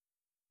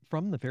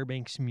From the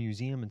Fairbanks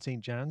Museum in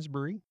St.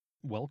 Johnsbury,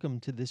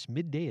 welcome to this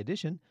midday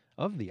edition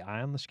of the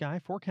Eye on the Sky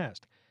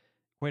forecast.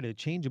 Quite a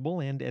changeable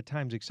and at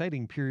times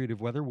exciting period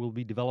of weather will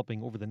be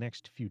developing over the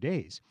next few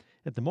days.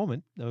 At the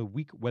moment, a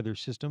weak weather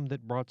system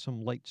that brought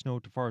some light snow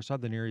to far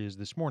southern areas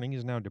this morning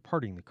is now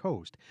departing the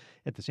coast.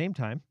 At the same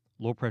time,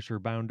 low pressure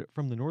bound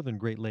from the northern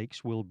Great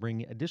Lakes will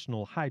bring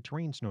additional high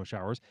terrain snow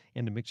showers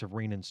and a mix of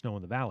rain and snow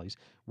in the valleys,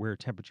 where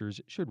temperatures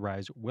should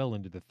rise well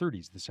into the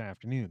 30s this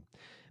afternoon.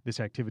 This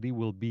activity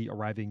will be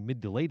arriving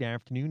mid to late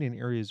afternoon in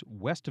areas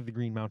west of the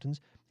Green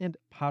Mountains and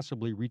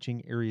possibly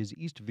reaching areas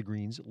east of the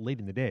Greens late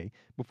in the day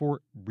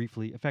before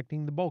briefly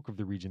affecting the bulk of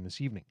the region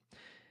this evening.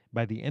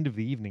 By the end of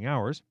the evening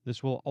hours,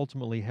 this will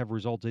ultimately have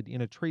resulted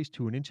in a trace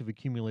to an inch of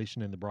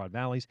accumulation in the broad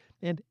valleys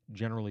and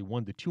generally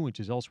 1 to 2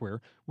 inches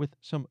elsewhere, with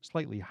some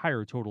slightly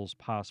higher totals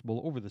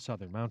possible over the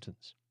southern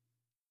mountains.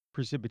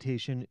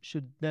 Precipitation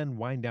should then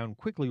wind down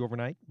quickly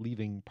overnight,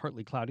 leaving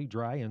partly cloudy,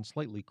 dry, and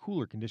slightly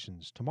cooler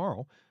conditions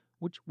tomorrow,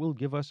 which will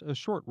give us a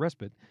short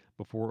respite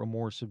before a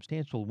more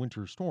substantial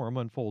winter storm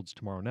unfolds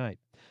tomorrow night.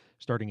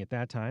 Starting at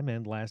that time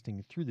and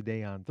lasting through the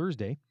day on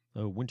Thursday,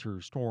 a winter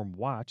storm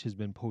watch has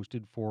been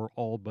posted for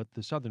all but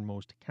the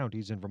southernmost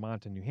counties in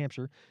Vermont and New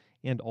Hampshire,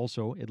 and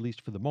also, at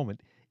least for the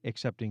moment,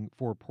 excepting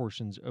for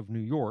portions of New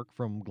York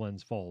from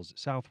Glens Falls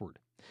southward.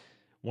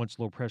 Once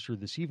low pressure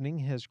this evening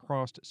has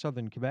crossed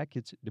southern Quebec,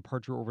 its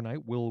departure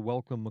overnight will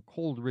welcome a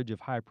cold ridge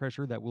of high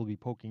pressure that will be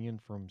poking in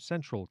from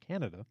central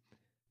Canada.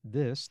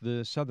 This,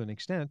 the southern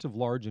extent of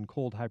large and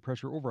cold high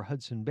pressure over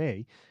Hudson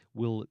Bay,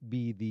 will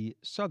be the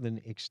southern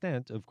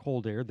extent of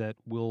cold air that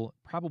will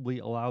probably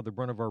allow the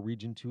brunt of our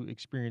region to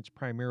experience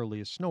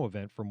primarily a snow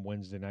event from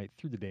Wednesday night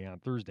through the day on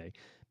Thursday.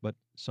 But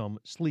some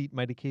sleet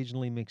might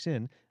occasionally mix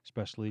in,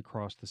 especially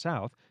across the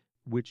south,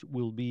 which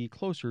will be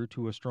closer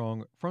to a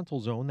strong frontal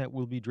zone that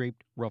will be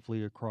draped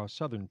roughly across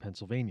southern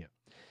Pennsylvania.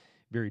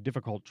 Very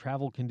difficult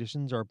travel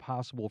conditions are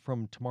possible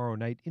from tomorrow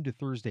night into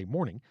Thursday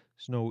morning.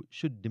 Snow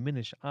should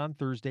diminish on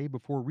Thursday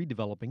before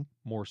redeveloping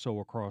more so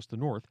across the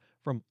north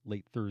from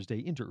late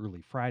Thursday into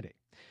early Friday.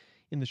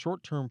 In the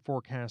short term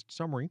forecast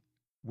summary,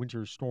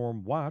 winter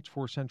storm watch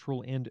for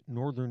central and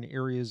northern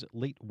areas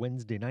late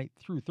Wednesday night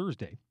through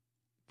Thursday.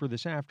 For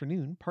this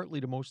afternoon,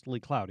 partly to mostly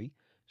cloudy.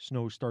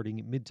 Snow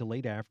starting mid to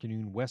late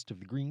afternoon west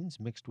of the Greens,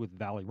 mixed with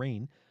valley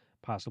rain,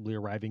 possibly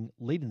arriving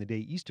late in the day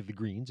east of the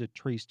Greens, a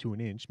trace to an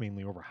inch,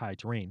 mainly over high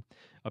terrain.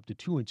 Up to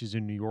 2 inches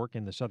in New York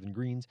and the southern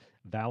Greens,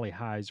 valley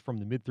highs from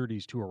the mid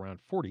 30s to around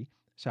 40,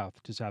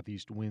 south to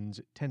southeast winds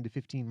 10 to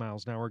 15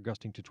 miles an hour,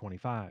 gusting to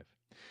 25.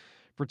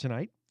 For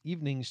tonight,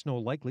 evening snow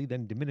likely,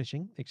 then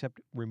diminishing, except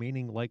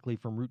remaining likely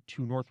from Route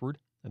 2 northward.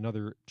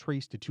 Another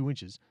trace to 2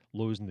 inches,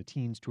 lows in the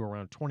teens to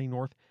around 20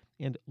 north,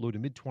 and low to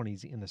mid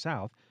 20s in the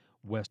south.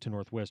 West to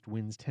northwest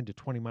winds 10 to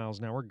 20 miles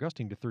an hour,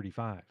 gusting to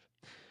 35.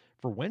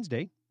 For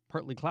Wednesday,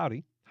 partly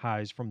cloudy,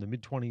 highs from the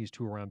mid 20s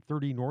to around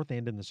 30 north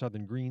and in the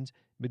southern Greens,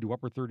 mid to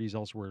upper 30s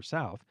elsewhere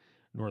south.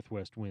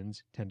 Northwest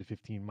winds 10 to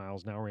 15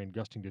 miles an hour and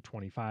gusting to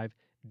 25,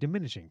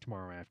 diminishing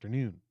tomorrow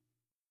afternoon.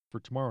 For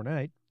tomorrow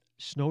night,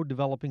 snow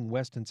developing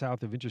west and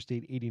south of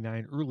Interstate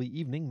 89 early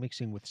evening,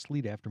 mixing with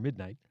sleet after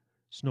midnight.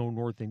 Snow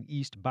north and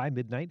east by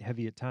midnight,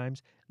 heavy at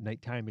times.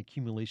 Nighttime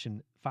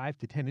accumulation 5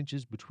 to 10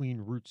 inches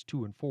between routes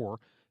 2 and 4,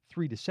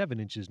 3 to 7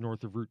 inches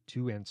north of Route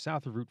 2 and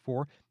south of Route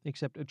 4,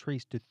 except a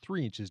trace to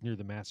 3 inches near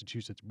the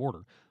Massachusetts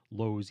border.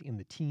 Lows in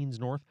the teens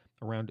north,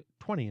 around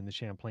 20 in the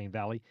Champlain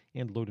Valley,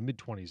 and low to mid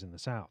 20s in the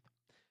south.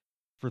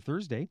 For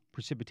Thursday,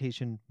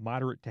 precipitation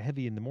moderate to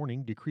heavy in the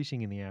morning,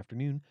 decreasing in the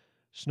afternoon.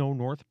 Snow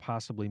north,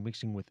 possibly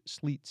mixing with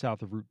sleet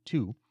south of Route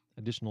 2.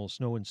 Additional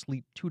snow and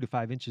sleet 2 to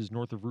 5 inches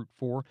north of Route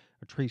 4,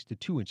 a trace to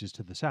 2 inches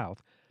to the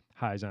south.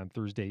 Highs on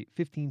Thursday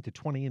 15 to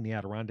 20 in the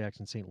Adirondacks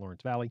and St.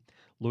 Lawrence Valley,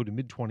 low to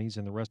mid 20s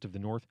in the rest of the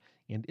north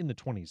and in the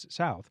 20s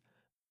south.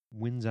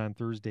 Winds on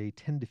Thursday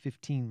 10 to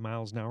 15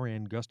 miles an hour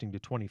and gusting to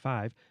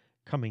 25,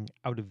 coming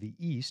out of the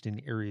east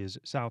in areas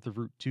south of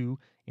Route 2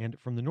 and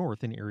from the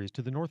north in areas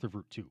to the north of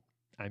Route 2.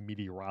 I'm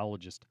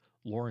meteorologist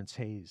Lawrence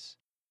Hayes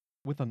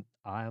with an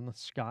eye on the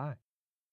sky.